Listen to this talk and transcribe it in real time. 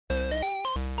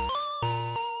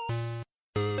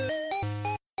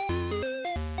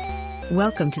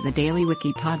Welcome to the Daily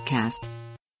Wiki podcast,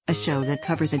 a show that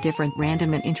covers a different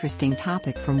random and interesting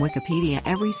topic from Wikipedia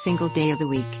every single day of the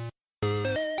week.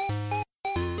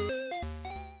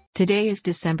 Today is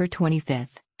December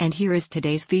 25th, and here is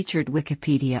today's featured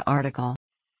Wikipedia article.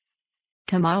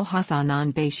 Kamal Hassan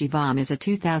on Shivam is a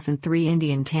 2003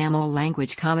 Indian Tamil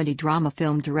language comedy drama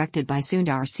film directed by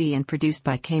Sundar C and produced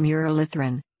by K.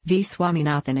 Muralitharan, V.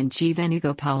 Swaminathan and G.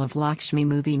 Venugopal of Lakshmi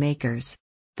Movie Makers.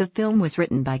 The film was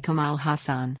written by Kamal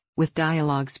Hassan, with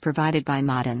dialogues provided by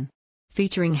Madan.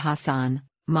 Featuring Hassan,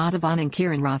 Madhavan and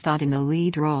Kiran Rathod in the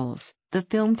lead roles, the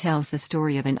film tells the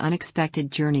story of an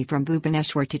unexpected journey from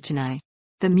Bhubaneswar to Chennai.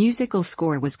 The musical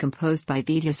score was composed by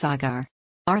Vidyasagar.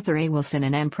 Arthur A. Wilson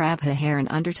and M. Prabha Haran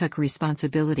undertook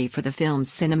responsibility for the film's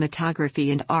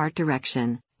cinematography and art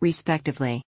direction,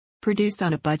 respectively. Produced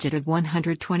on a budget of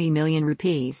 120 million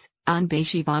rupees, On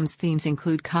Shivam's themes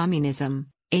include communism,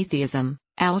 atheism,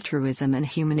 altruism and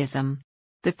humanism.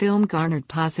 The film garnered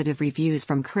positive reviews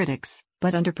from critics,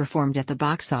 but underperformed at the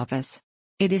box office.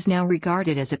 It is now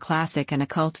regarded as a classic and a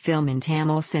cult film in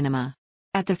Tamil cinema.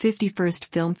 At the 51st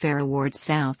Filmfare Awards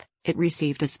South, it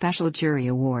received a special jury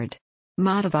award.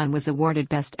 Madhavan was awarded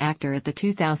Best Actor at the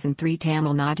 2003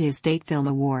 Tamil Nadu State Film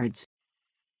Awards.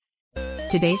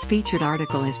 Today's featured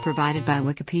article is provided by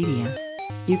Wikipedia.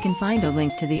 You can find a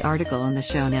link to the article in the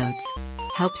show notes.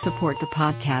 Help support the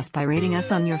podcast by rating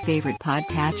us on your favorite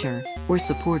podcatcher, or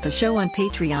support the show on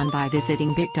Patreon by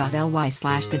visiting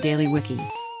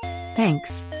bit.ly/thedailywiki.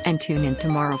 Thanks, and tune in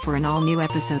tomorrow for an all-new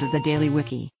episode of the Daily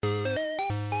Wiki.